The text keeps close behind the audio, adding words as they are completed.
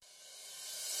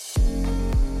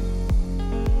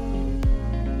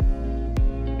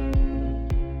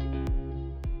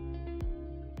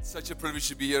Such a privilege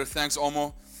to be here. Thanks,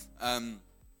 Omo. I'm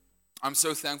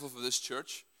so thankful for this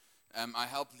church. I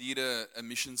help lead a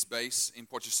missions base in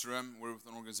Potchefstroom. We're with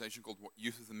an organization called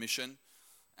Youth with a Mission.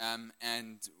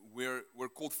 And we're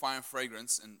called Fire and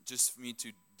Fragrance. And just for me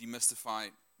to demystify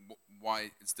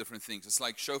why it's different things. It's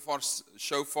like Shofar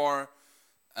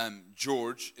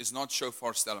George is not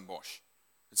Shofar Stellenbosch.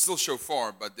 It's still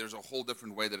Shofar, but there's a whole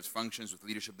different way that it functions with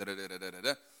leadership.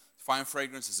 Fire and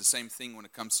Fragrance is the same thing when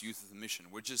it comes to Youth with a Mission.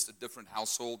 We're just a different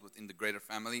household within the greater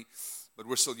family, but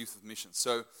we're still Youth with a Mission.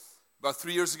 So about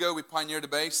 3 years ago, we pioneered a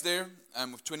base there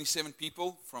with 27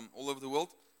 people from all over the world.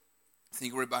 I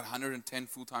think we're about 110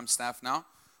 full-time staff now,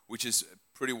 which is a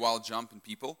pretty wild jump in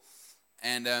people.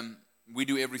 And we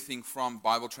do everything from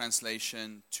Bible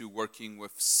translation to working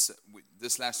with,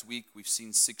 this last week, we've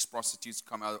seen 6 prostitutes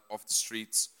come out off the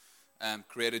streets,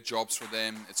 created jobs for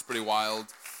them. It's pretty wild.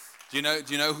 Do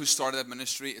you know who started that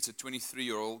ministry? It's a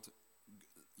 23-year-old,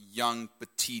 young,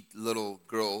 petite little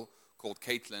girl called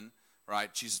Caitlin, right?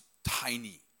 She's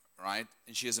tiny, right?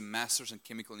 And she has a master's in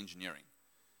chemical engineering.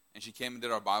 And she came and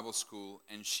did our Bible school,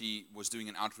 and she was doing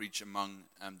an outreach among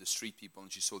the street people,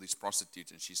 and she saw these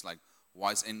prostitutes, and she's like,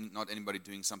 why is not anybody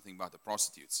doing something about the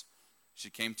prostitutes? She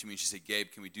came to me and she said,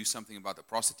 Gabe, can we do something about the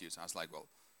prostitutes? I was like, well,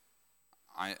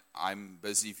 I'm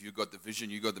busy. If you got the vision,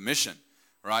 you got the mission,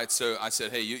 right? So I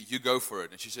said, hey, you go for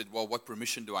it. And she said, well, what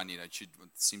permission do I need? It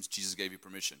seems Jesus gave you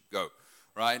permission. Go,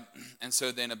 right? And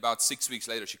so then about 6 weeks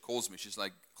later, she calls me. She's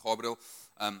like, Gabriel,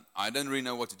 I don't really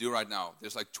know what to do right now.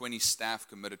 There's like 20 staff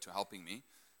committed to helping me.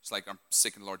 It's like our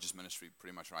second largest ministry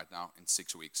pretty much right now in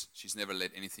 6 weeks. She's never led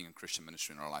anything in Christian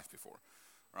ministry in her life before,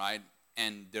 right?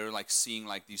 And they're like seeing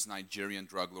like these Nigerian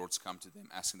drug lords come to them,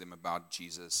 asking them about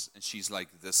Jesus. And she's like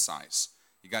this size.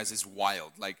 You guys, it's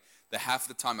wild. Like the half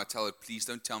the time I tell her, please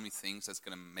don't tell me things that's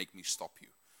going to make me stop you,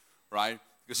 right?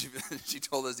 Because she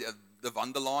told us the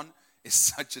Vandalaan is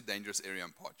such a dangerous area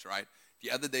in Potch, right? The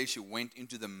other day she went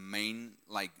into the main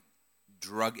like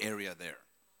drug area there.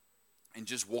 And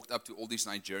just walked up to all these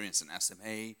Nigerians and asked them,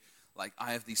 hey, like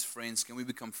I have these friends. Can we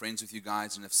become friends with you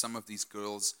guys? And if some of these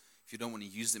girls, if you don't want to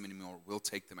use them anymore, we'll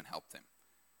take them and help them.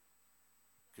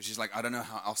 Because she's like, I don't know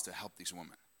how else to help these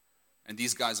women. And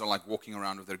these guys are like walking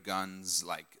around with their guns,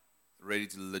 like ready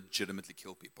to legitimately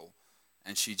kill people.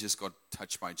 And she just got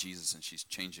touched by Jesus and she's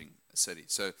changing a city.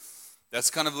 So that's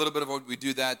kind of a little bit of what we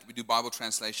do that. We do Bible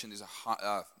translation. There's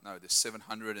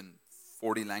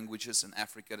 740 languages in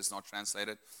Africa that's not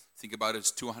translated. Think about it,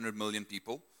 it's 200 million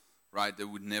people, right, that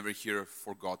would never hear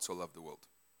for God so loved the world.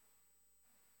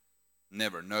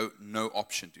 Never, no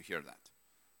option to hear that,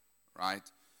 right?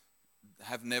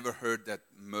 Have never heard that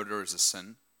murder is a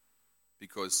sin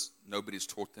because nobody's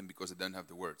taught them because they don't have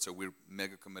the word. So we're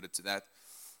mega committed to that.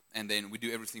 And then we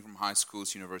do everything from high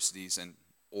schools, universities, and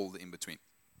all the in between.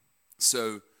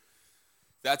 So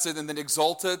that's it. And then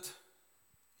Exalted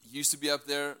used to be up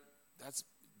there.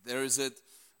 There is it.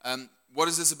 What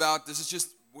is this about? This is just,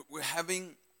 we're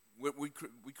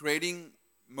creating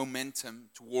momentum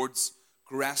towards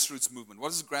grassroots movement. What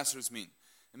does grassroots mean?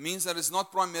 It means that it's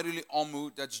not primarily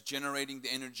Almu that's generating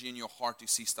the energy in your heart to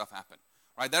see stuff happen.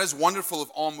 Right? That is wonderful of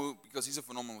Almu because he's a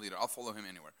phenomenal leader. I'll follow him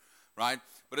anywhere. Right?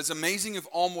 But it's amazing if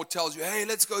Almu tells you, hey,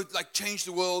 let's go like change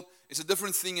the world. It's a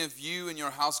different thing if you and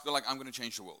your house go like, I'm going to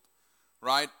change the world.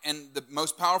 Right? And the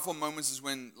most powerful moments is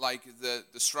when like the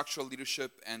structural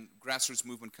leadership and grassroots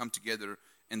movement come together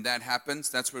and that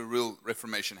happens. That's where real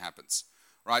reformation happens.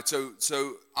 Right?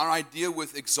 So our idea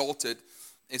with Exalted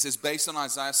is based on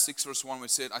Isaiah 6 verse 1 where it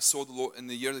said, I saw the Lord, in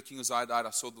the year that King Uzziah died, I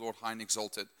saw the Lord high and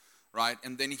exalted. Right?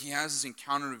 And then he has this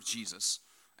encounter with Jesus.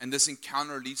 And this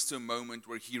encounter leads to a moment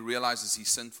where he realizes his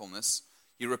sinfulness.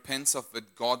 He repents of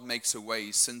it. God makes a way.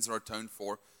 His sins are atoned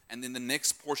for. And then the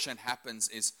next portion that happens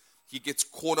is he gets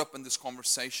caught up in this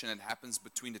conversation that happens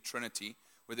between the Trinity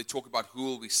where they talk about who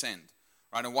will we send,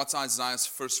 right? And what's Isaiah's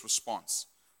first response,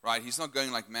 right? He's not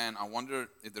going like, man, I wonder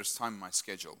if there's time in my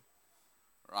schedule,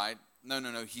 right?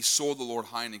 No. He saw the Lord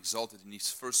high and exalted, and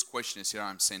his first question is, here I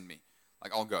am, send me.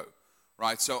 Like, I'll go,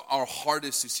 right? So our heart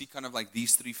is to see kind of like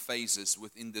these 3 phases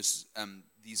within this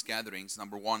these gatherings.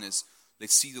 Number 1 is,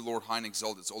 let's see the Lord high and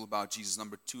exalted. It's all about Jesus.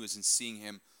 Number 2 is in seeing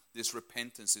him, this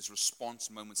repentance, this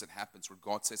response moments that happens where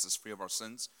God sets us free of our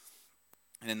sins.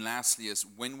 And then lastly is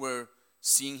when we're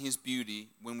seeing his beauty,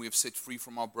 when we have set free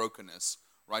from our brokenness,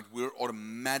 right, we're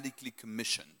automatically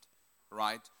commissioned,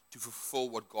 right, to fulfill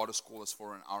what God has called us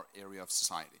for in our area of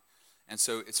society. And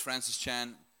so it's Francis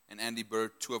Chan and Andy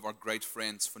Bird, 2 of our great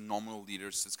friends, phenomenal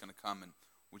leaders that's going to come, and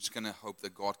we're just going to hope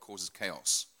that God causes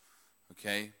chaos,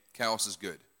 okay? Chaos is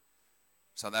good.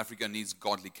 South Africa needs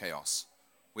godly chaos.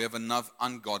 We have enough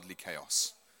ungodly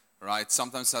chaos, right?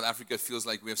 Sometimes South Africa feels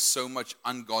like we have so much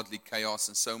ungodly chaos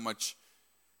and so much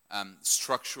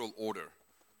structural order,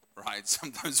 right?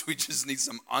 Sometimes we just need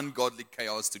some ungodly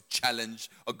chaos to challenge,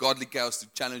 or godly chaos to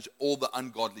challenge all the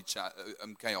ungodly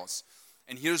chaos.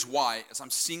 And here's why. As I'm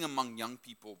seeing among young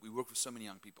people, we work with so many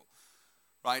young people,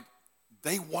 right?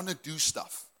 They want to do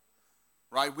stuff,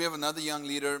 right? We have another young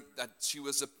leader that she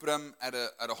was a prim at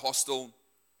a hostel,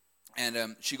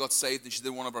 and she got saved, and she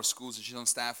did one of our schools, and she's on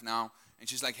staff now. And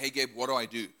she's like, hey, Gabe, what do I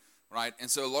do, right? And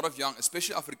so a lot of young,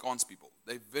 especially Afrikaans people,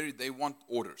 they want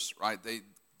orders, right?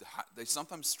 They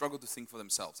sometimes struggle to think for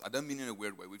themselves. I don't mean in a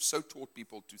weird way. We've so taught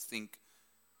people to think,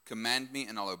 command me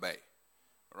and I'll obey,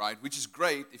 right? Which is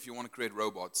great if you want to create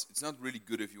robots. It's not really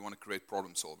good if you want to create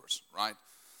problem solvers, right?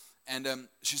 And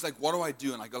she's like, what do I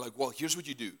do? And I go like, well, here's what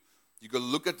you do. You go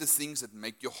look at the things that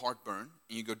make your heart burn,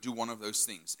 and you go do one of those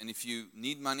things. And if you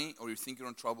need money or you think you're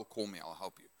in trouble, call me. I'll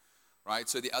help you, right?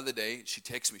 So the other day, she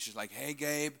texts me. She's like, hey,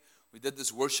 Gabe, we did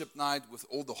this worship night with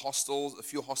all the hostels, a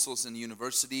few hostels in the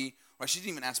university. Right? She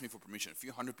didn't even ask me for permission. A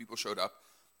few hundred people showed up,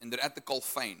 and they're at the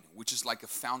Kolfyn, which is like a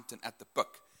fountain at the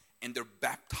Puck. And they're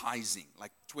baptizing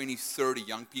like 20, 30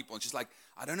 young people. And she's like,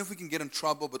 I don't know if we can get in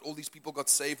trouble, but all these people got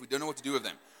saved. We don't know what to do with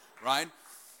them, right?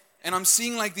 And I'm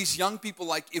seeing like these young people,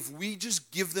 like if we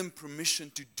just give them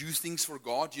permission to do things for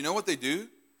God, you know what they do?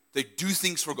 They do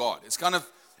things for God.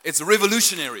 It's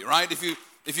revolutionary, right?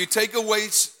 If you take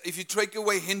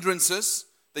away hindrances,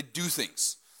 they do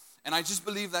things. And I just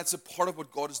believe that's a part of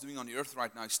what God is doing on the earth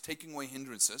right now. He's taking away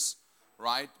hindrances,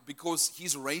 right? Because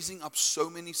He's raising up so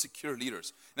many secure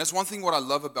leaders. And that's one thing what I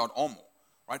love about Almo,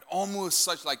 right? Almo is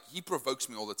such, like, he provokes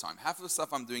me all the time. Half of the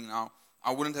stuff I'm doing now,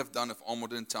 I wouldn't have done if Almo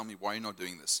didn't tell me, why are you not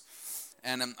doing this?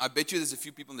 And I bet you there's a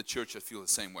few people in the church that feel the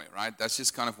same way, right? That's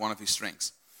just kind of one of his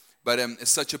strengths. But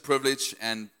it's such a privilege,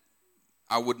 and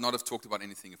I would not have talked about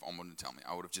anything if Almo didn't tell me.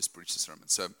 I would have just preached the sermon.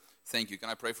 So thank you. Can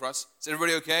I pray for us? Is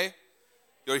everybody okay?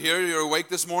 You're here? You're awake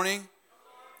this morning?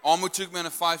 Almo took me on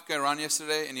a 5K run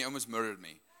yesterday, and he almost murdered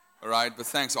me. All right? But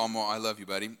thanks, Almo. I love you,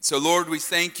 buddy. So, Lord, we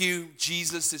thank you.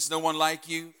 Jesus, there's no one like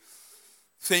you.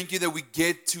 Thank you that we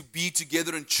get to be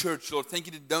together in church, Lord. Thank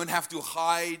you that we don't have to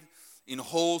hide in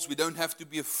holes. We don't have to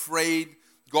be afraid.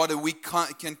 God, that we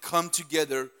can come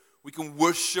together. We can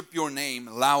worship your name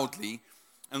loudly.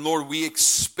 And Lord, we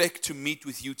expect to meet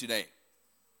with you today.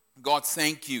 God,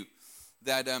 thank you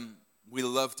that we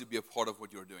love to be a part of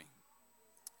what you're doing.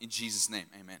 In Jesus' name,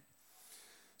 amen.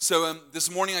 So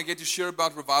this morning I get to share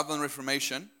about revival and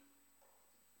reformation,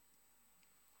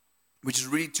 which is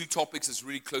really two topics that's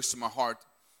really close to my heart.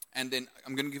 And then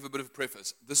I'm going to give a bit of a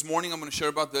preface. This morning I'm going to share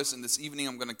about this, and this evening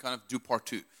I'm going to kind of do part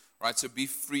 2. Right? So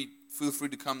feel free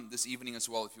to come this evening as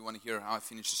well if you want to hear how I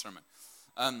finish the sermon.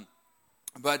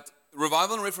 But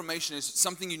revival and reformation is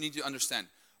something you need to understand.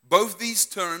 Both these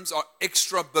terms are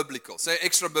extra biblical. Say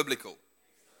extra biblical.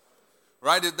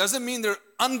 Right? It doesn't mean they're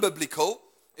unbiblical.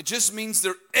 It just means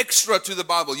they're extra to the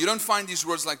Bible. You don't find these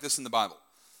words like this in the Bible.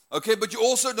 Okay, but you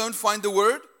also don't find the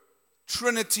word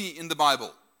Trinity in the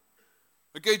Bible.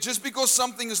 Okay, just because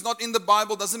something is not in the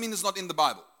Bible doesn't mean it's not in the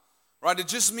Bible. Right? It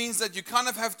just means that you kind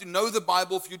of have to know the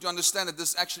Bible for you to understand that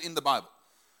this is actually in the Bible.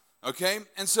 Okay?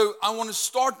 And so I want to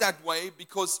start that way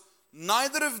because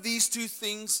neither of these two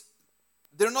things,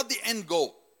 they're not the end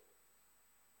goal.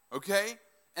 Okay?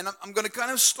 And I'm going to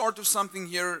kind of start with something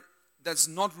here that's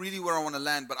not really where I want to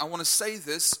land, but I want to say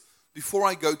this before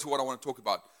I go to what I want to talk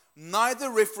about. Neither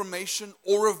reformation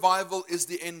or revival is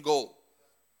the end goal.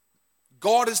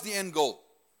 God is the end goal.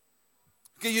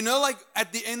 Okay, you know, like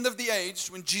at the end of the age,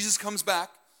 when Jesus comes back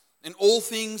and all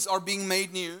things are being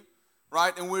made new,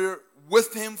 right, and we're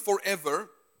with Him forever,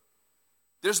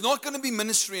 there's not going to be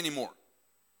ministry anymore.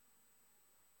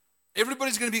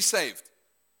 Everybody's going to be saved.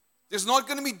 There's not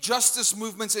going to be justice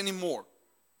movements anymore.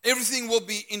 Everything will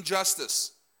be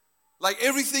injustice. Like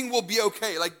everything will be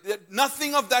okay. Like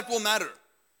nothing of that will matter.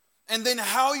 And then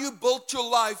how you built your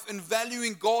life and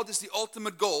valuing God as the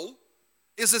ultimate goal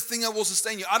is the thing that will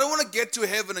sustain you. I don't want to get to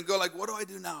heaven and go like, what do I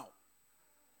do now?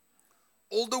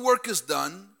 All the work is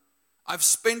done. I've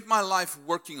spent my life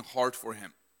working hard for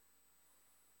Him.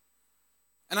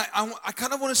 And I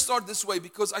kind of want to start this way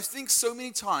because I think so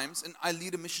many times, and I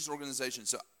lead a missions organization,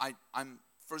 so I'm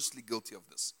firstly guilty of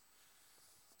this.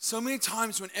 So many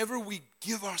times whenever we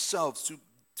give ourselves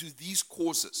to these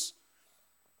causes,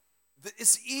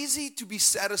 it's easy to be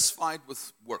satisfied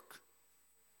with work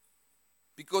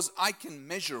because I can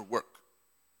measure work.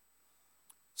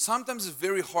 Sometimes it's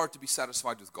very hard to be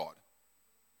satisfied with God.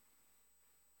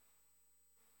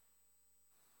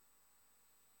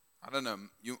 I don't know,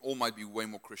 you all might be way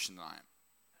more Christian than I am.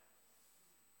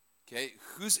 Okay,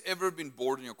 who's ever been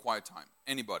bored in your quiet time?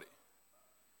 Anybody?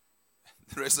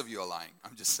 The rest of you are lying.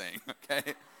 I'm just saying,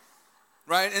 okay?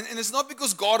 Right? And it's not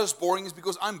because God is boring, it's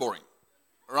because I'm boring.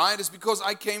 Right? It's because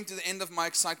I came to the end of my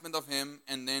excitement of Him,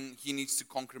 and then He needs to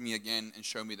conquer me again and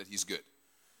show me that He's good.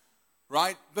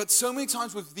 Right? But so many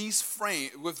times with these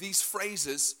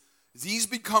phrases, these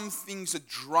become things that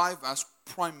drive us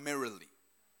primarily.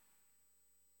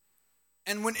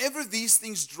 And whenever these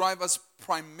things drive us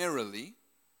primarily,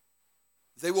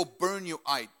 they will burn you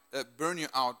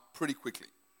out pretty quickly.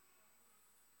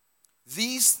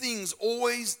 These things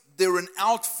always, they're an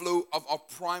outflow of our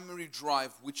primary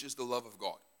drive, which is the love of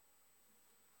God.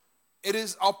 It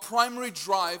is our primary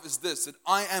drive is this, that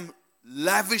I am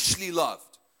lavishly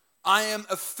loved. I am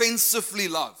offensively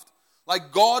loved.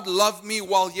 Like God loved me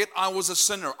while yet I was a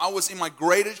sinner. I was in my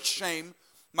greatest shame,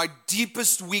 my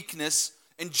deepest weakness,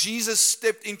 and Jesus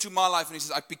stepped into my life and He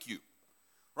says, I pick you.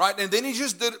 Right? And then He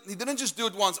didn't just do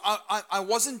it once. I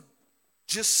wasn't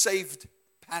just saved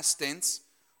past tense.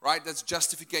 Right? That's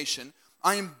justification.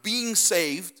 I am being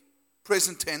saved,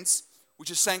 present tense,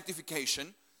 which is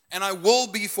sanctification. And I will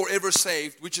be forever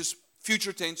saved, which is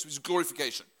future tense, which is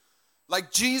glorification.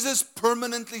 Like Jesus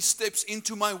permanently steps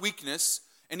into my weakness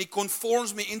and He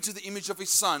conforms me into the image of His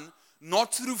Son,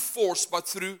 not through force, but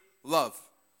through love.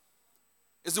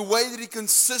 It's a way that He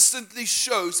consistently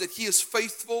shows that He is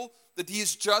faithful, that He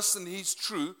is just, and He's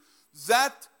true.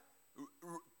 That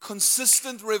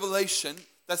consistent revelation,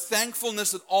 that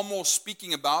thankfulness that Amo was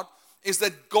speaking about, is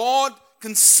that God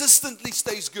consistently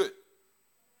stays good.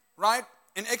 Right?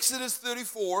 In Exodus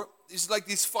 34, it's like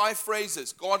these 5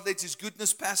 phrases. God lets His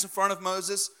goodness pass in front of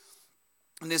Moses.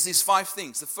 And there's these 5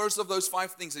 things. The first of those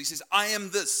 5 things that He says, I am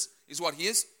this, is what He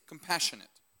is? Compassionate.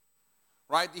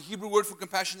 Right? The Hebrew word for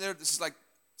compassion there, this is like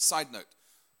side note.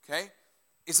 Okay?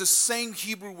 It's the same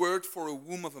Hebrew word for a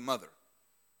womb of a mother.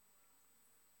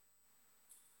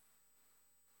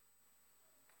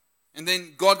 And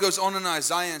then God goes on in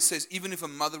Isaiah and says, even if a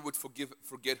mother would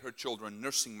forget her children,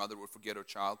 nursing mother would forget her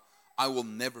child, I will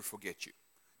never forget you.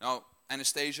 Now,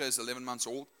 Anastasia is 11 months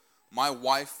old. My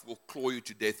wife will claw you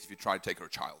to death if you try to take her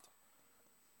child.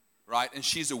 Right? And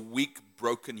she's a weak,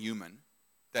 broken human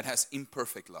that has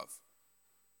imperfect love.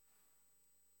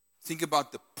 Think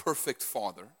about the perfect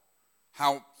Father.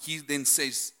 How He then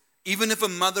says, even if a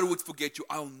mother would forget you,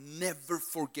 I'll never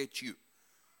forget you.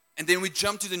 And then we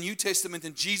jump to the New Testament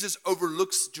and Jesus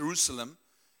overlooks Jerusalem.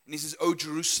 And He says, oh,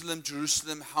 Jerusalem,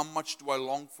 Jerusalem, how much do I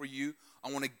long for you?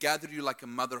 I want to gather you like a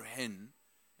mother hen.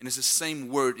 And it's the same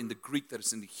word in the Greek that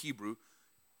is in the Hebrew.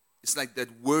 It's like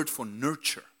that word for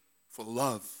nurture, for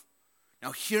love.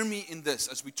 Now hear me in this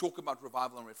as we talk about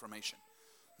revival and reformation.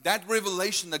 That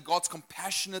revelation that God's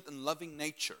compassionate and loving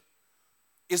nature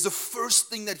is the first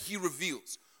thing that He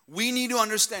reveals. We need to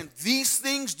understand these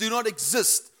things do not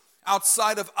exist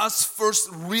outside of us first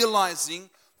realizing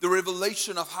the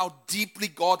revelation of how deeply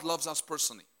God loves us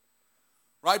personally.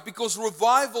 Right? Because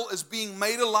revival is being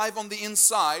made alive on the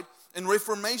inside, and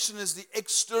reformation is the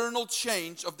external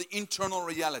change of the internal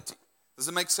reality. Does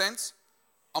it make sense?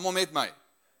 Almal met my.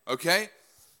 Okay?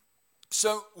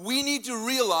 So we need to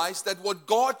realize that what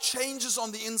God changes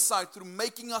on the inside through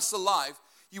making us alive,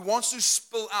 He wants to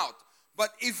spill out.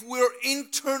 But if we're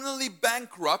internally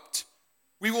bankrupt,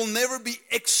 we will never be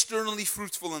externally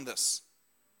fruitful in this.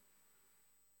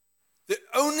 The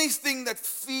only thing that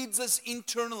feeds us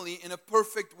internally in a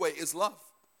perfect way is love.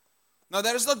 Now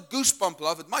that is not goosebump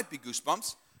love, it might be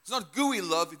goosebumps. It's not gooey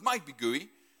love, it might be gooey,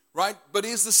 right? But it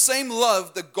is the same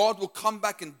love that God will come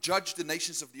back and judge the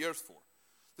nations of the earth for.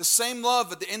 The same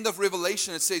love at the end of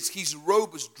Revelation, it says His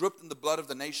robe is dripped in the blood of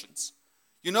the nations.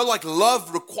 You know, like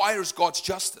love requires God's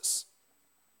justice.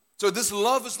 So this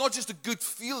love is not just a good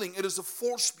feeling, it is a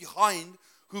force behind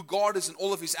who God is in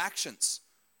all of His actions.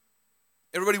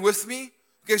 Everybody with me?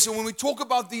 Okay, so when we talk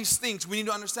about these things, we need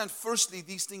to understand, firstly,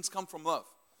 these things come from love.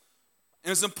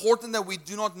 And it's important that we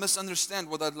do not misunderstand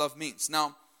what that love means.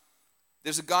 Now,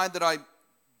 there's a guy that I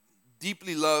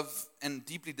deeply love and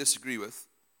deeply disagree with.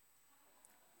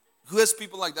 Who has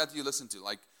people like that you listen to?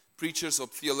 Like preachers or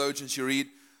theologians you read?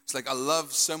 It's like, I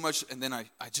love so much, and then I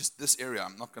just, this area,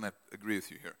 I'm not going to agree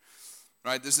with you here.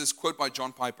 Right? There's this quote by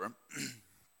John Piper.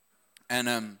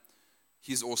 And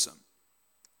he's awesome.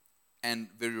 And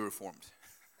very reformed.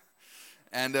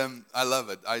 And I love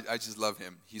it. I just love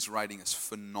him. His writing is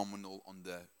phenomenal on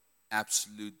the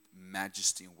absolute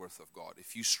majesty and worth of God.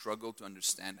 If you struggle to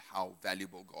understand how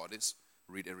valuable God is,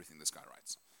 read everything this guy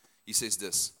writes. He says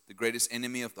this: the greatest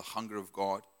enemy of the hunger of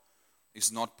God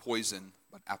is not poison,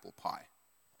 but apple pie.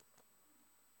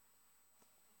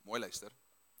 Mooi luister.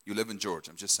 You live in George,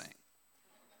 I'm just saying.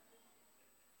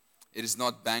 It is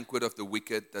not banquet of the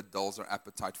wicked that dulls our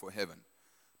appetite for heaven,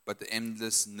 but the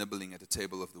endless nibbling at the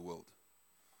table of the world.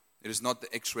 It is not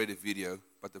the X-rated video,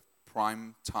 but the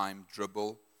prime time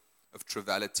dribble of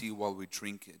triviality while we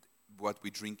drink it, what we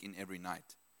drink in every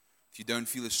night. If you don't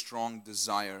feel a strong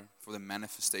desire for the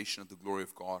manifestation of the glory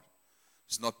of God,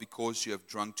 it's not because you have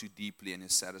drunk too deeply and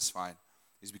is satisfied.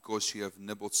 It's because you have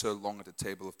nibbled so long at the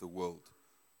table of the world.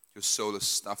 Your soul is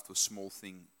stuffed with small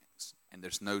things, and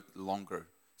there's no longer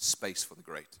space for the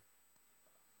great.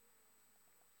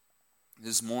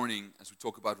 This morning, as we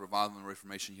talk about revival and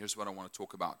reformation, here's what I want to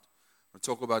talk about. I want to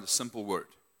talk about a simple word.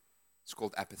 It's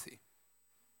called apathy.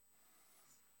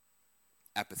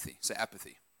 Apathy. Say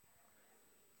apathy.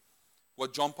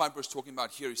 What John Piper is talking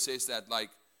about here, he says that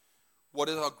what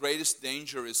is our greatest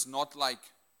danger is not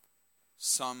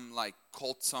some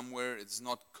cult somewhere. It's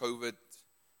not COVID,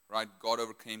 right? God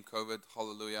overcame COVID.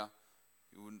 Hallelujah.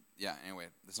 Anyway,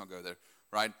 let's not go there,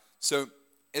 right? So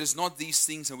it is not these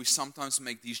things that we sometimes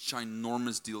make these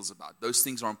ginormous deals about. Those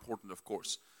things are important, of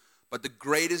course. But the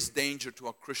greatest danger to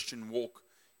our Christian walk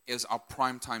is our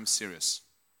primetime series.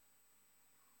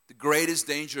 The greatest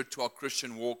danger to our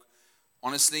Christian walk,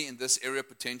 honestly, in this area,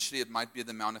 potentially, it might be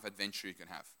the amount of adventure you can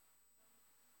have.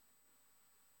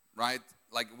 Right?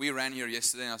 Like, we ran here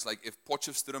yesterday, and I was like, if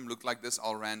Potchefstroom looked like this,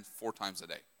 I'll run 4 times a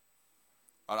day.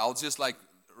 But I'll just,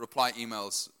 reply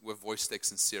emails with voice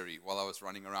text and Siri while I was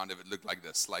running around if it looked like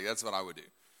this. That's what I would do.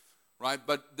 Right?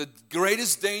 But the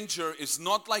greatest danger is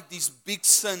not these big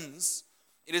sins.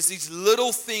 It is these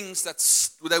little things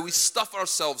that we stuff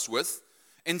ourselves with,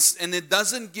 and it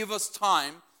doesn't give us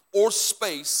time or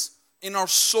space in our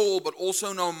soul, but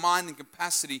also in our mind and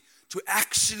capacity to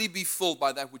actually be filled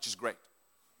by that which is great.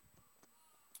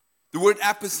 The word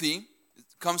apathy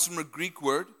comes from a Greek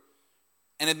word,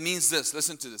 and it means this.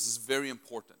 Listen to this. It's very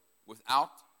important. Without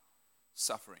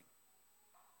suffering.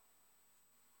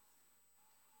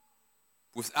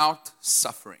 Without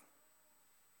suffering.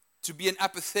 To be an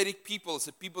apathetic people is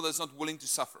a people that's not willing to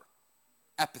suffer.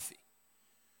 Apathy.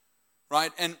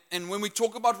 Right? And when we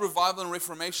talk about revival and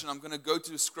reformation, I'm going to go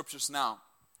to the scriptures now.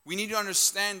 We need to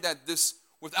understand that this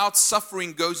without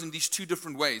suffering goes in these 2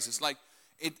 different ways. It's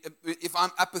if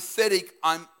I'm apathetic,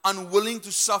 I'm unwilling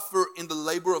to suffer in the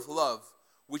labor of love,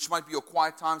 which might be your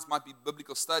quiet times, might be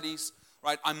biblical studies,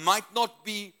 right? I might not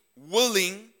be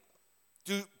willing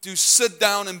to sit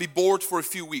down and be bored for a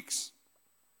few weeks.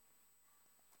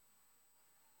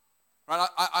 Right?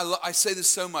 I say this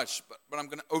so much, but I'm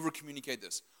going to over-communicate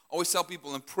this. I always tell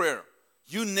people in prayer,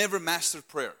 you never master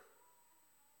prayer.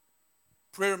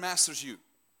 Prayer masters you.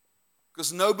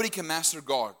 Because nobody can master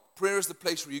God. Prayer is the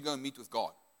place where you go and meet with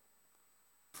God.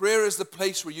 Prayer is the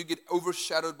place where you get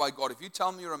overshadowed by God. If you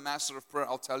tell me you're a master of prayer,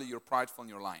 I'll tell you you're prideful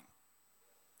and you're lying.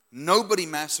 Nobody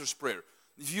masters prayer.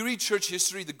 If you read church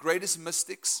history, the greatest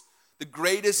mystics, the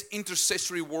greatest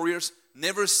intercessory warriors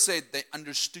never said they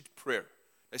understood prayer.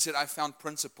 They said, I found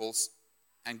principles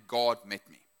and God met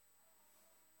me.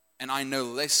 And I know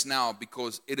less now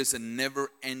because it is a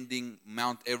never-ending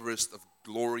Mount Everest of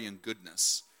glory and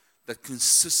goodness that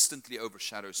consistently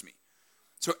overshadows me.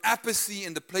 So apathy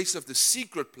in the place of the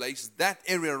secret place, that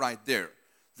area right there,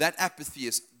 that apathy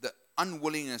is the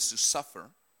unwillingness to suffer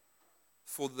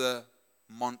for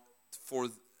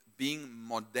being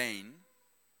mundane,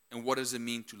 and what does it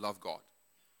mean to love God.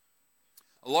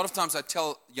 A lot of times I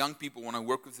tell young people when I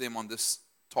work with them on this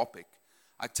topic,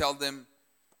 I tell them,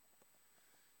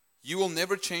 you will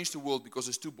never change the world because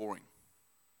it's too boring.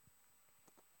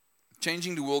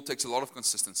 Changing the world takes a lot of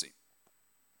consistency.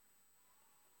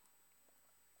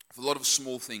 For a lot of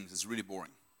small things, it's really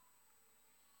boring.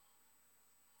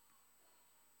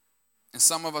 And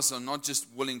some of us are not just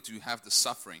willing to have the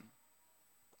suffering,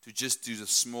 to just do the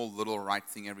small little right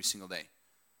thing every single day.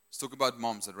 Let's talk about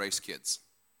moms that raise kids.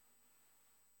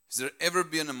 Has there ever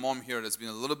been a mom here that's been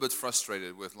a little bit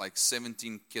frustrated with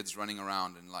 17 kids running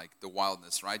around and the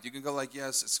wildness, right? You can go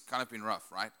yes, it's kind of been rough,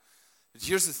 right? But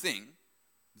here's the thing.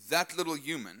 That little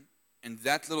human and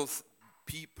that little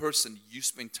person you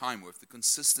spend time with, the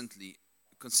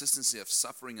consistency of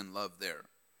suffering and love there,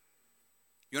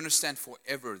 you understand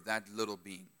forever that little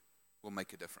being will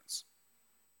make a difference.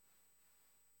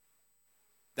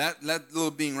 That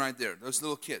little being right there, those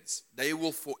little kids, they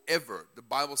will forever, the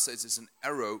Bible says, is an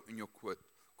arrow in your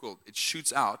quilt. It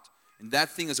shoots out, and that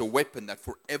thing is a weapon that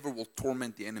forever will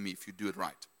torment the enemy if you do it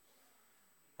right.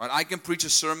 Right? I can preach a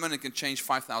sermon, it can change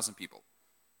 5,000 people.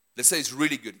 Let's say it's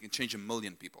really good, it can change 1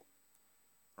 million people.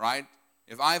 Right?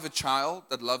 If I have a child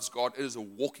that loves God, it is a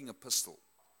walking epistle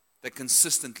that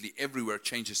consistently everywhere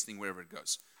changes things wherever it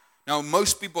goes. Now,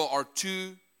 most people are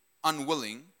too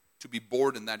unwilling to be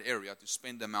bored in that area to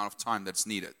spend the amount of time that's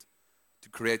needed to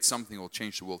create something that will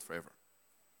change the world forever.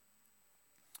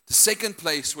 The second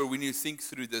place where we need to think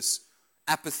through this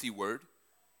apathy word,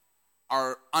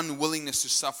 our unwillingness to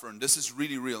suffer, and this is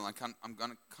really real, I'm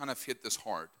going to kind of hit this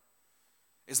hard,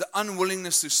 is the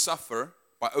unwillingness to suffer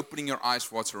by opening your eyes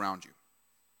for what's around you.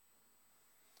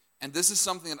 And this is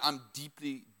something that I'm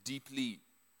deeply, deeply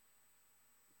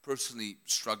personally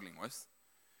struggling with.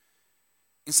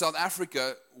 In South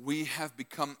Africa, we have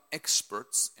become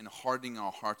experts in hardening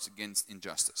our hearts against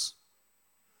injustice.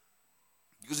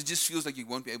 Because it just feels like you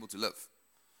won't be able to live.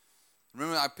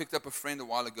 Remember, I picked up a friend a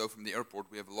while ago from the airport.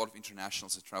 We have a lot of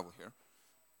internationals that travel here.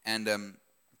 And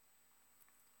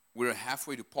we were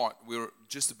halfway to Potch. We were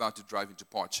just about to drive into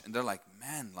Potch. And they're like,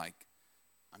 man,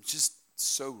 I'm just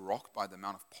so rocked by the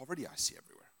amount of poverty I see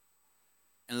everywhere.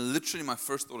 And literally my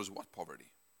first thought is, what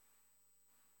poverty?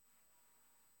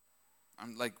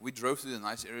 I'm like, we drove through the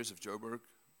nice areas of Joburg.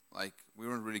 We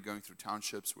weren't really going through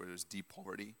townships where there's deep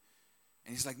poverty.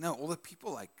 And he's like, no, all the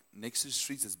people next to the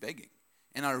streets is begging.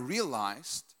 And I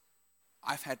realized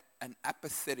I've had an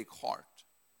apathetic heart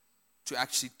to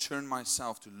actually turn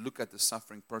myself to look at the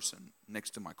suffering person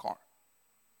next to my car.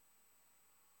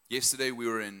 Yesterday we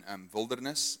were in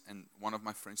Wilderness, and one of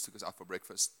my friends took us out for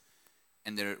breakfast.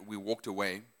 And there we walked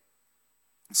away.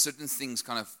 Certain things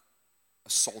kind of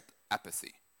assault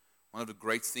apathy. One of the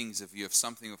great things, if you have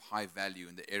something of high value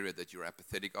in the area that you're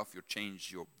apathetic of, you'll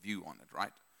change your view on it,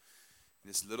 right?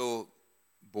 This little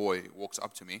boy walks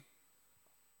up to me,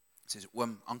 says,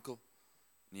 uncle,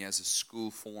 and he has a school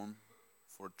form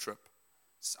for a trip.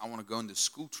 Says, I want to go on this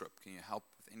school trip. Can you help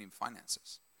with any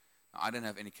finances? Now, I didn't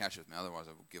have any cash with me, otherwise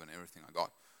I would have given everything I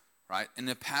got, right? In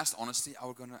the past, honestly,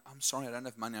 I'm sorry, I don't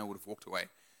have money, I would have walked away.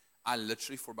 I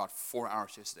literally, for about 4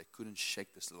 hours yesterday, couldn't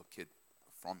shake this little kid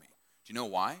from me. Do you know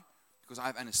why? Because I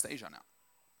have anesthesia now.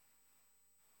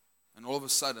 And all of a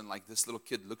sudden, this little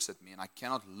kid looks at me, and I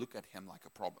cannot look at him like a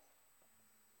problem.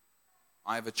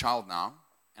 I have a child now,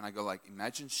 and I go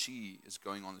imagine she is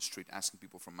going on the street asking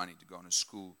people for money to go on a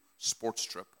school sports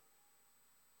trip.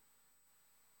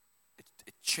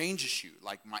 It changes you.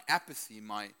 My apathy,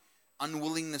 my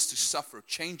unwillingness to suffer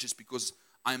changes because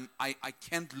I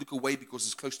can't look away because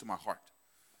it's close to my heart.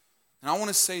 And I want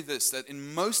to say this, that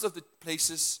in most of the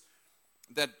places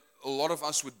that a lot of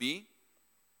us would be,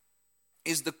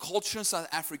 is the culture in South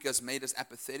Africa has made us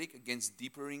apathetic against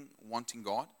deepening wanting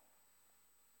God.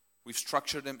 We've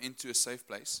structured them into a safe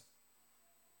place.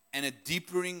 And a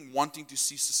deepening wanting to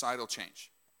see societal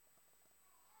change.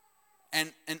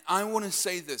 And I want to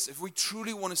say this, if we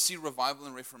truly want to see revival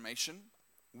and reformation,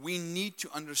 we need to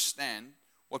understand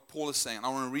what Paul is saying. I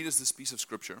want to read us this piece of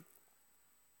scripture.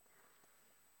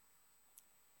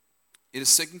 It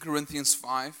is 2 Corinthians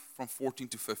 5 from 14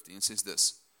 to 15. It says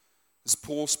this. This is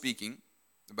Paul speaking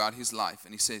about his life.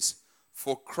 And he says,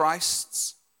 for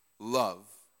Christ's love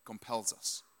compels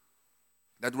us.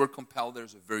 That word compel there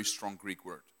is a very strong Greek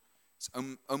word.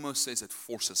 It almost says it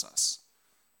forces us.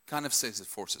 Kind of says it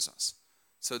forces us.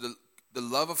 So the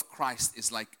love of Christ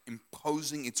is like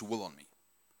imposing its will on me.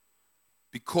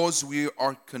 Because we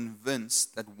are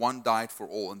convinced that one died for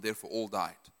all and therefore all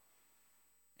died.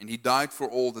 And he died for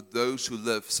all, that those who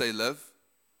live, say live,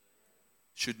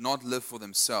 should not live for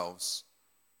themselves,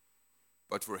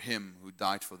 but for him who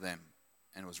died for them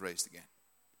and was raised again.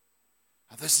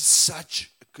 Now this is such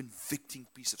a convicting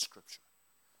piece of scripture.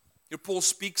 Here Paul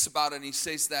speaks about it and he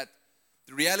says that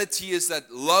the reality is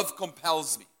that love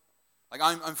compels me.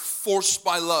 I'm forced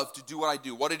by love to do what I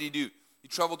do. What did he do? He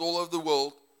traveled all over the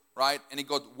world, right? And he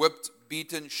got whipped,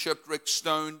 beaten, shipwrecked,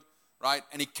 stoned, right?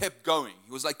 And he kept going.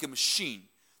 He was like a machine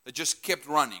that just kept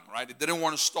running, right? It didn't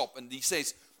want to stop. And he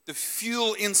says, the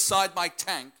fuel inside my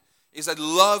tank is that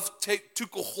love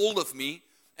took a hold of me,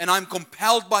 and I'm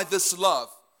compelled by this love.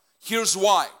 Here's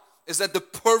why. Is that the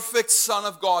perfect Son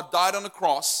of God died on the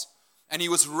cross, and he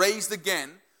was raised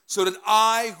again, so that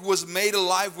I, who was made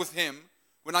alive with him,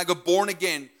 when I got born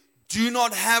again, do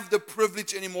not have the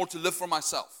privilege anymore to live for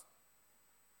myself.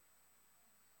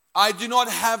 I do not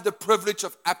have the privilege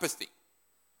of apathy.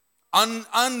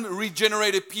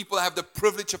 Unregenerated people have the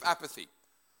privilege of apathy.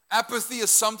 Apathy is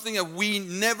something that we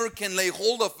never can lay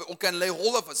hold of, or can lay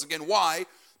hold of us again. Why?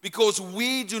 Because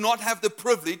we do not have the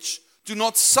privilege to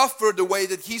not suffer the way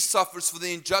that he suffers for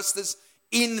the injustice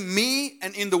in me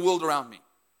and in the world around me.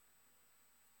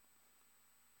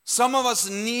 Some of us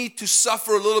need to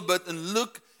suffer a little bit and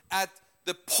look at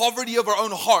the poverty of our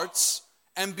own hearts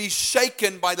and be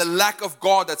shaken by the lack of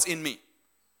God that's in me.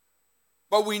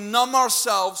 But we numb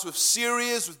ourselves with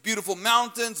Sirius, with beautiful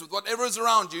mountains, with whatever is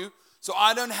around you, so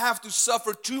I don't have to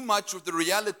suffer too much with the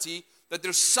reality that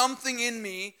there's something in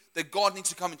me that God needs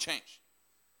to come and change.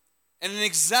 And in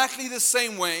exactly the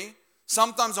same way,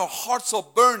 sometimes our hearts are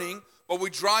burning, But we're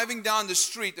driving down the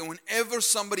street, and whenever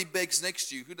somebody begs next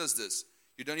to you, who does this?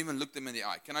 You don't even look them in the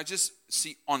eye. Can I just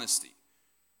see honesty?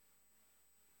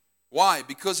 Why?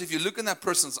 Because if you look in that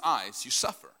person's eyes, you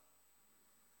suffer.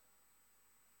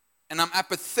 And I'm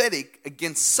apathetic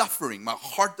against suffering. My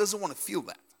heart doesn't want to feel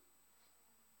that.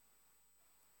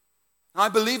 And I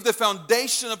believe the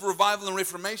foundation of revival and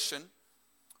reformation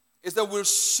is that we're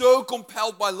so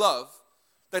compelled by love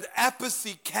that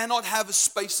apathy cannot have a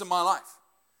space in my life.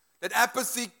 That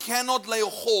apathy cannot lay a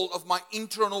hold of my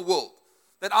internal world.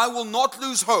 That I will not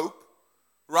lose hope,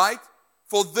 right,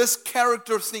 for this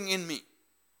character thing in me.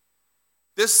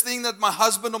 This thing that my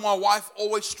husband or my wife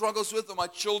always struggles with, or my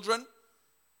children,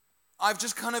 I've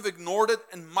just kind of ignored it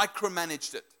and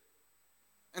micromanaged it.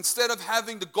 Instead of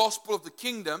having the gospel of the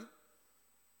kingdom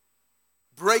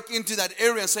break into that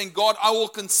area and saying, God, I will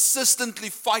consistently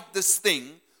fight this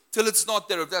thing till it's not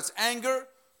there. If that's anger,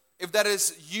 if that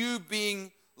is you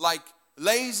being like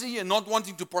lazy and not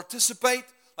wanting to participate,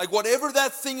 like whatever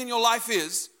that thing in your life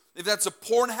is, if that's a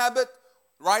porn habit,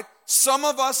 right? Some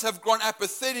of us have grown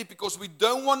apathetic because we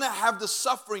don't want to have the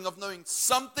suffering of knowing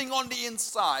something on the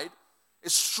inside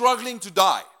is struggling to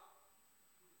die.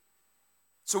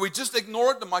 So we just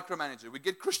ignore it, the micromanager. We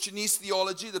get Christianese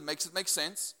theology that makes it make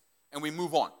sense, and we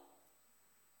move on.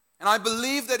 And I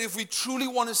believe that if we truly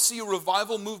want to see a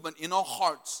revival movement in our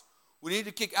hearts, we need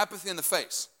to kick apathy in the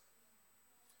face.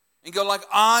 And go like,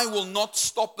 I will not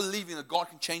stop believing that God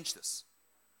can change this.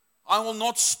 I will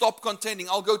not stop contending.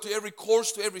 I'll go to every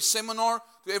course, to every seminar,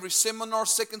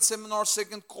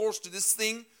 second course, to this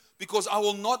thing, because I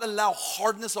will not allow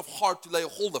hardness of heart to lay a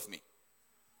hold of me.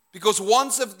 Because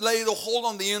once I've laid a hold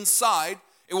on the inside,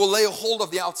 it will lay a hold of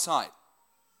the outside.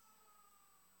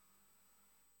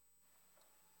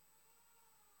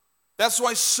 That's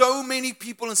why so many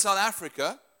people in South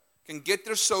Africa can get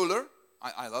their solar.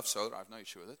 I love solar, I have no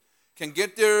issue with it. Can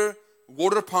get their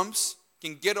water pumps,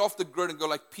 can get off the grid and go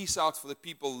like, peace out for the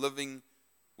people living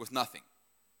with nothing.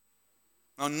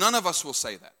 Now, none of us will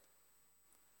say that.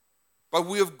 But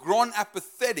we have grown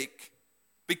apathetic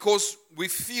because we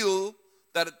feel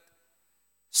that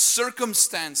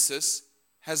circumstances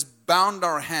has bound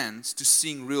our hands to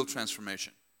seeing real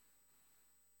transformation.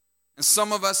 And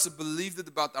some of us have believed it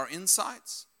about our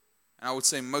insides, and I would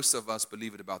say most of us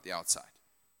believe it about the outside.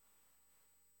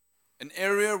 An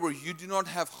area where you do not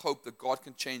have hope that God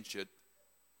can change it,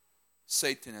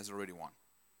 Satan has already won.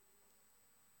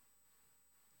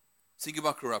 Think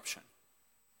about corruption.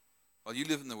 Well, you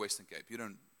live in the Western Cape. You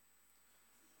don't.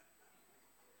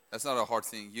 That's not a hard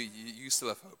thing. You still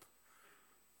have hope.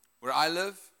 Where I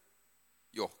live,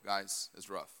 guys, it's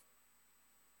rough.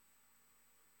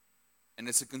 And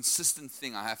it's a consistent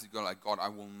thing. I have to go like, God, I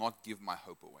will not give my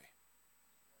hope away.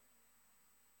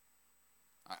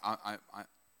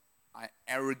 I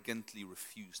arrogantly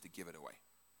refuse to give it away.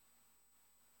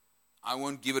 I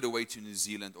won't give it away to New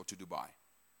Zealand or to Dubai.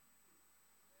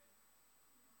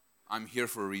 I'm here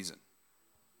for a reason.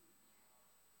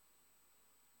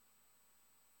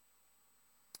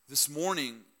 This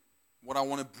morning, what I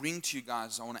want to bring to you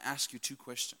guys, I want to ask you two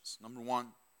questions. Number one,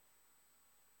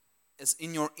 is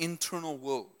in your internal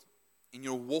world, in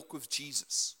your walk with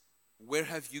Jesus, where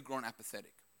have you grown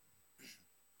apathetic?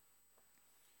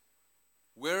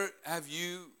 Where have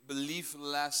you believed for the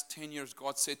last 10 years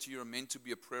God said to you, you're meant to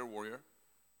be a prayer warrior?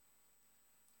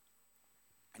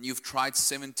 And you've tried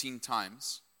 17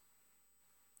 times,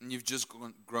 and you've just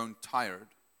grown tired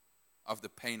of the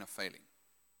pain of failing.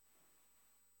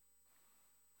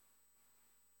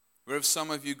 Where have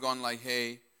some of you gone like,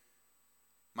 hey,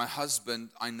 my husband,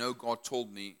 I know God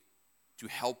told me to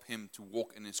help him to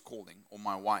walk in his calling, or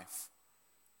my wife,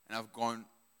 and I've gone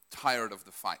tired of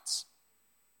the fights.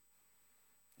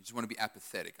 I just want to be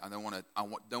apathetic. I don't want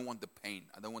the pain.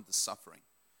 I don't want the suffering.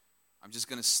 I'm just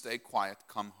going to stay quiet,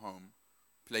 come home,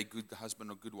 play good husband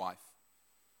or good wife,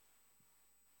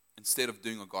 instead of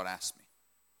doing what God asked me.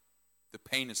 The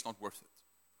pain is not worth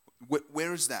it.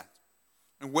 Where is that?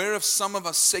 And where have some of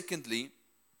us, secondly,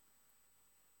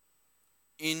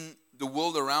 in the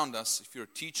world around us, if you're a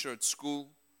teacher at school,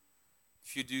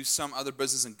 if you do some other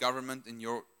business in government, in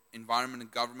your environment in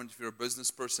government, if you're a business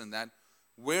person,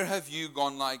 where have you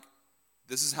gone like,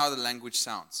 this is how the language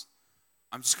sounds.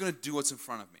 I'm just going to do what's in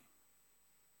front of me.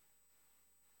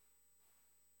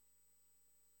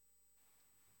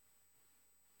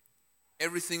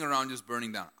 Everything around you is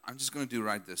burning down. I'm just going to do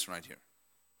this right here.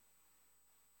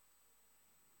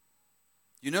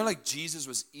 You know, like Jesus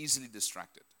was easily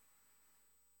distracted.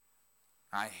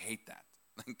 I hate that.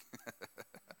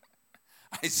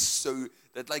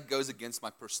 That like goes against my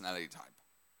personality type.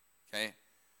 Okay?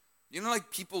 You know,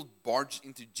 like people barge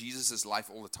into Jesus' life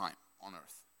all the time. on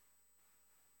earth.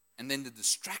 And then they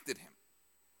distracted him.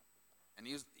 And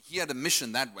he had a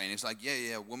mission that way. And he's like,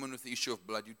 yeah, woman with the issue of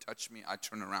blood, you touch me, I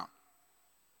turn around.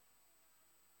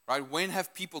 Right? When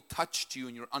have people touched you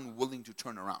and you're unwilling to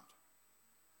turn around?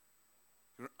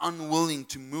 You're unwilling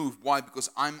to move. Why? Because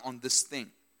I'm on this thing.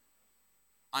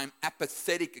 I'm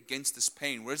apathetic against this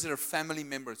pain. Where's there a family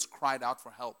member that's cried out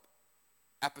for help?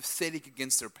 Apathetic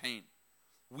against their pain.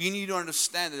 We need to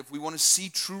understand that if we want to see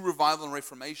true revival and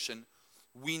reformation,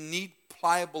 we need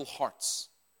pliable hearts,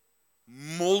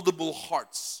 moldable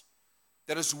hearts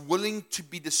that is willing to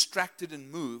be distracted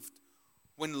and moved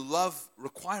when love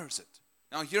requires it.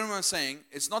 Now, hear what I'm saying.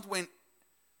 It's not when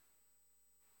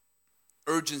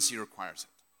urgency requires it.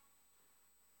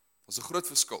 There's a groot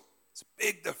verskil. It's a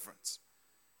big difference.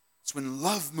 It's when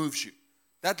love moves you.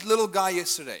 That little guy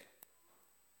yesterday,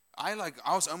 I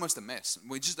was almost a mess.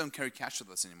 We just don't carry cash with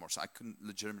us anymore, so I couldn't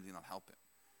legitimately not help him.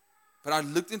 But I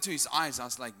looked into his eyes, I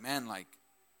was like, man,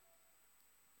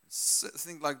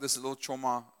 think like this little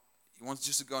choma, he wants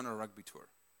just to go on a rugby tour.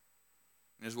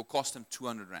 And it will cost him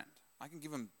 200 rand. I can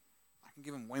give him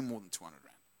way more than 200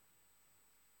 rand.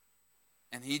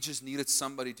 And he just needed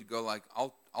somebody to go like,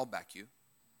 I'll back you.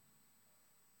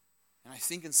 And I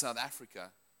think in South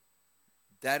Africa,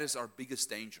 that is our biggest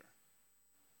danger.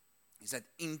 Is that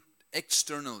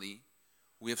externally,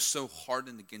 we have so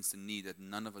hardened against the need that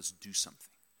none of us do something.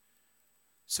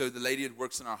 So the lady that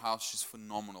works in our house, she's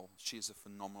phenomenal. She is a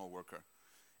phenomenal worker.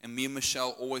 And me and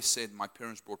Michelle always said, my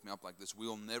parents brought me up like this, we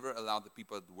will never allow the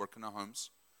people that work in our homes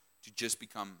to just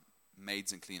become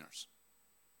maids and cleaners.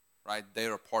 Right? They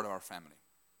are a part of our family.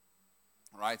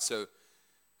 Right? So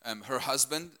her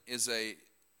husband is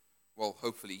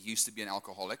hopefully he used to be an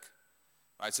alcoholic.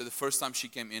 Right? So the first time she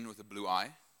came in with a blue eye,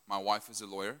 my wife is a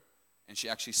lawyer, and she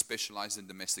actually specialized in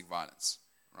domestic violence,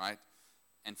 right,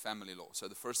 and family law. So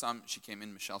the first time she came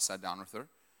in, Michelle sat down with her,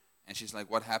 and she's like,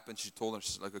 what happened? She told her,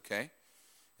 she's like, okay.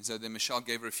 And so then Michelle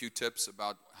gave her a few tips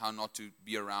about how not to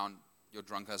be around your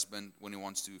drunk husband when he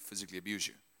wants to physically abuse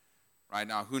you. Right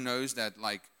now, who knows that,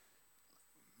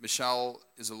 Michelle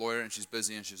is a lawyer, and she's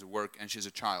busy, and she's at work, and she's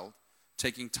a child.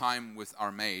 Taking time with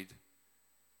our maid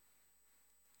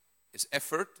is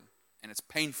effort, and it's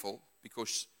painful,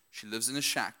 because she lives in a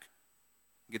shack,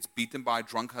 gets beaten by a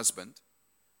drunk husband,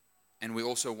 and we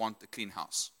also want a clean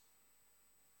house.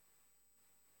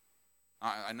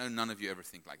 I know none of you ever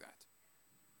think like that.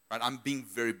 Right? I'm being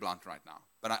very blunt right now,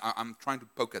 but I'm trying to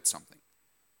poke at something.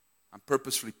 I'm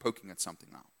purposefully poking at something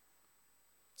now.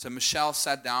 So Michelle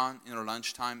sat down in her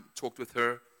lunchtime, talked with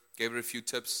her, gave her a few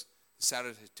tips.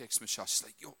 Saturday, I text Michelle. She's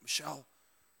like, yo, Michelle,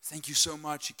 thank you so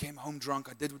much. He came home drunk.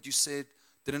 I did what you said.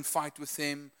 Didn't fight with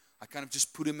him. I kind of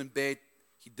just put him in bed.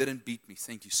 He didn't beat me.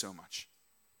 Thank you so much.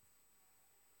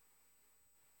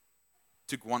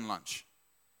 Took one lunch.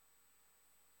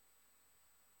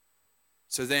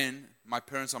 So then, my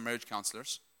parents are marriage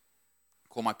counselors.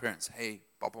 Call my parents. Hey,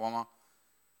 Papa, Mama,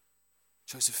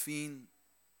 Josephine,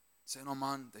 say no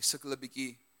man, they sukkel 'n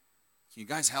bietjie. Can you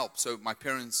guys help? So my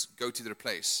parents go to their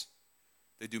place.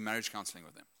 They do marriage counseling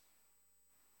with them.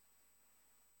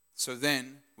 So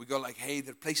then we go like, hey,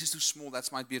 their place is too small. That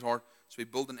might be hard. So we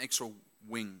build an extra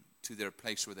wing to their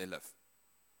place where they live.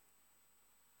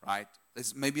 Right?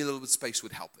 There's maybe a little bit of space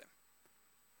would help them.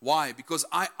 Why? Because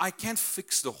I can't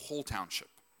fix the whole township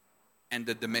and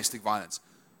the domestic violence.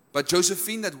 But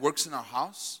Josephine that works in our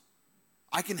house,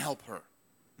 I can help her.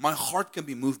 My heart can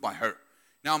be moved by her.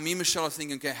 Now me and Michelle are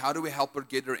thinking, okay, how do we help her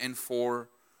get her N4?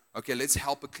 Okay, let's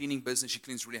help a cleaning business. She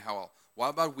cleans really well. Why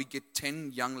about we get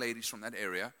 10 young ladies from that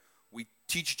area? We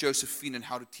teach Josephine and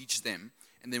how to teach them.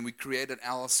 And then we create an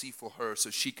LLC for her so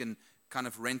she can kind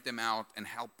of rent them out and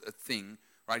help a thing.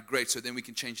 Right, great. So then we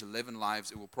can change 11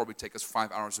 lives. It will probably take us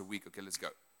 5 hours a week. Okay, let's go.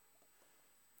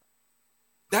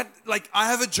 I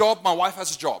have a job. My wife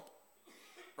has a job.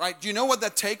 Right? Do you know what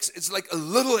that takes? It's like a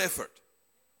little effort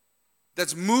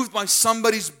that's moved by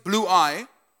somebody's blue eye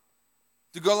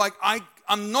to go like,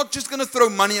 I'm not just going to throw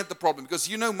money at the problem, because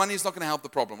you know money is not going to help the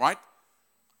problem, right?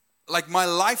 Like my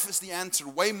life is the answer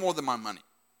way more than my money.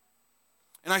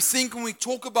 And I think when we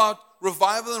talk about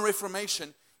revival and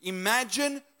reformation,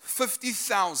 imagine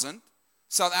 50,000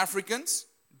 South Africans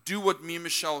do what me and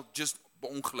Michelle just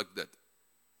beongeluk did.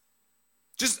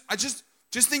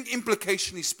 Just think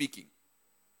implicationally speaking.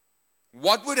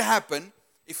 What would happen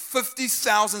if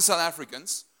 50,000 South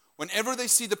Africans, whenever they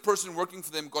see the person working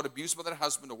for them got abused by their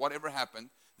husband or whatever happened,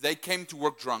 they came to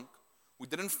work drunk, we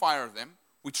didn't fire them,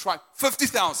 we tried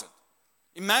 50,000.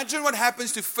 Imagine what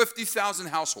happens to 50,000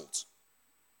 households.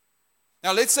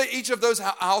 Now let's say each of those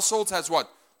households has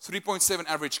what? 3.7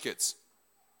 average kids.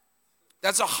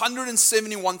 That's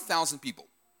 171,000 people.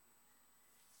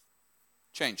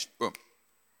 Changed. Boom.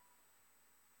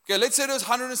 Okay, let's say there's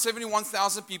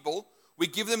 171,000 people. We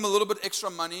give them a little bit extra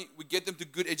money. We get them to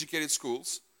good educated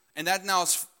schools. And that now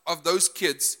is, of those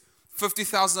kids,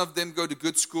 50,000 of them go to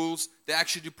good schools. They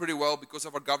actually do pretty well because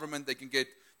of our government. They can get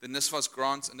the NSFAS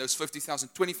grants. And those 50,000,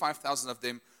 25,000 of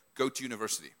them go to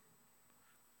university.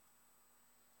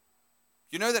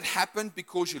 You know that happened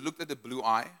because you looked at the blue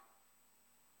eye?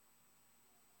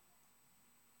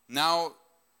 Now,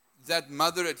 that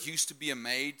mother that used to be a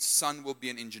maid, son will be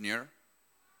an engineer.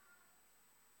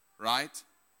 Right?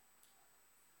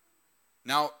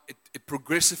 Now, it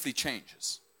progressively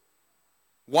changes.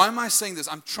 Why am I saying this?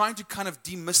 I'm trying to kind of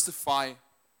demystify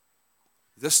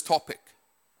this topic.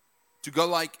 To go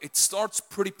like, it starts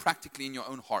pretty practically in your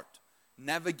own heart.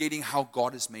 Navigating how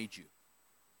God has made you.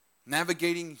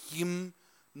 Navigating Him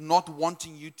not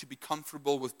wanting you to be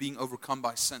comfortable with being overcome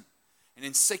by sin. And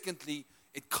then secondly,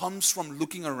 it comes from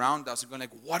looking around us and going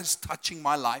like, what is touching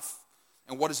my life?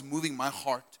 And what is moving my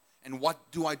heart? And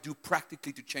what do I do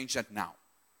practically to change that now?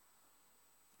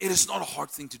 It is not a hard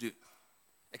thing to do.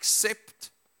 Except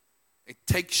it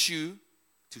takes you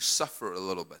to suffer a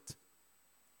little bit.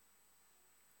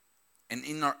 And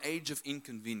in our age of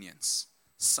inconvenience,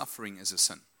 suffering is a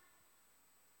sin.